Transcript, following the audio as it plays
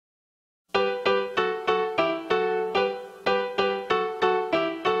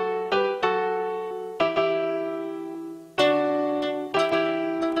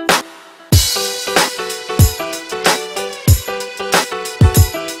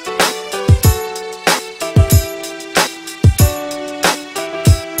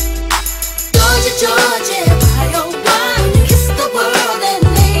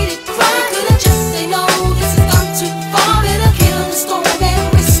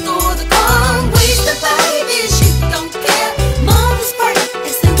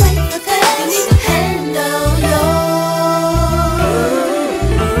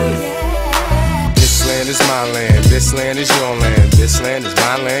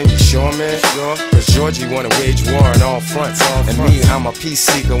claim? You sure, man? Sure. Cause Georgie wanna wage war on all fronts. And me, I'm a peace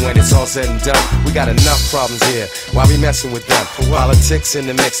seeker when it's all said and done. We got enough problems here. Why we messing with them? Politics in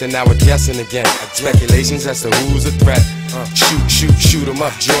the mix and now we're guessing again. Speculations as to who's a threat. Shoot 'em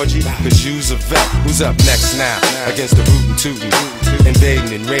up, Georgie, cause you's a vet. Who's up next now? Against the rootin' tootin'.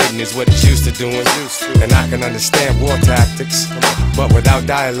 Invading and raiding is what he's used to doing. And I can understand war tactics, but without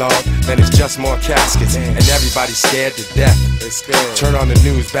dialogue, then it's just more caskets. And everybody's scared to death. Turn on the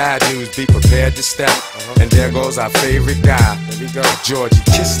news, bad news, be prepared to step. And there goes our favorite guy. Georgie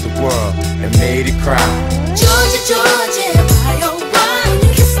kissed the world and made it cry. Georgie, Georgie, why oh why you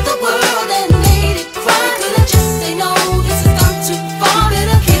kissed the world and made it cry? Couldn't just say no, this has gone too far.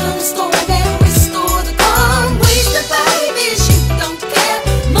 Better kill the storm and restore the calm. Waste the baby, she don't care.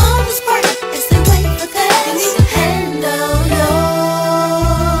 Mama's part as they wait for that. You need to handle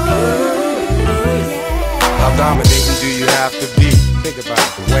yours. How dominating do you have to be? Think about it.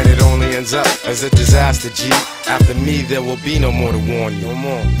 When it only ends up as a disaster, G. After me, there will be no more to warn you. No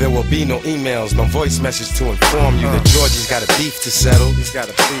more. There will be no emails, no voice message to inform you that Georgie's got a beef to settle. He's got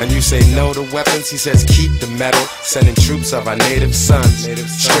a beef. And you say no to weapons, he says keep the metal. Sending troops of our native sons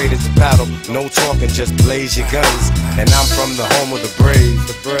straight into battle. No talking, just blaze your guns. And I'm from the home of the brave.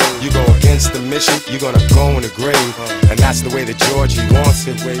 You go against the mission, you're gonna go in the grave. And that's the way that Georgie wants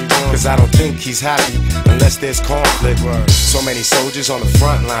it. Cause I don't think he's happy unless there's conflict. So many soldiers on the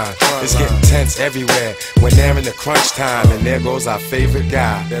front line. It's getting tense everywhere when they're in the crunch time. And there goes our favorite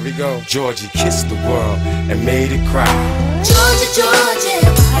guy. There we go. Georgie kissed the world and made it cry. Georgie, Georgie.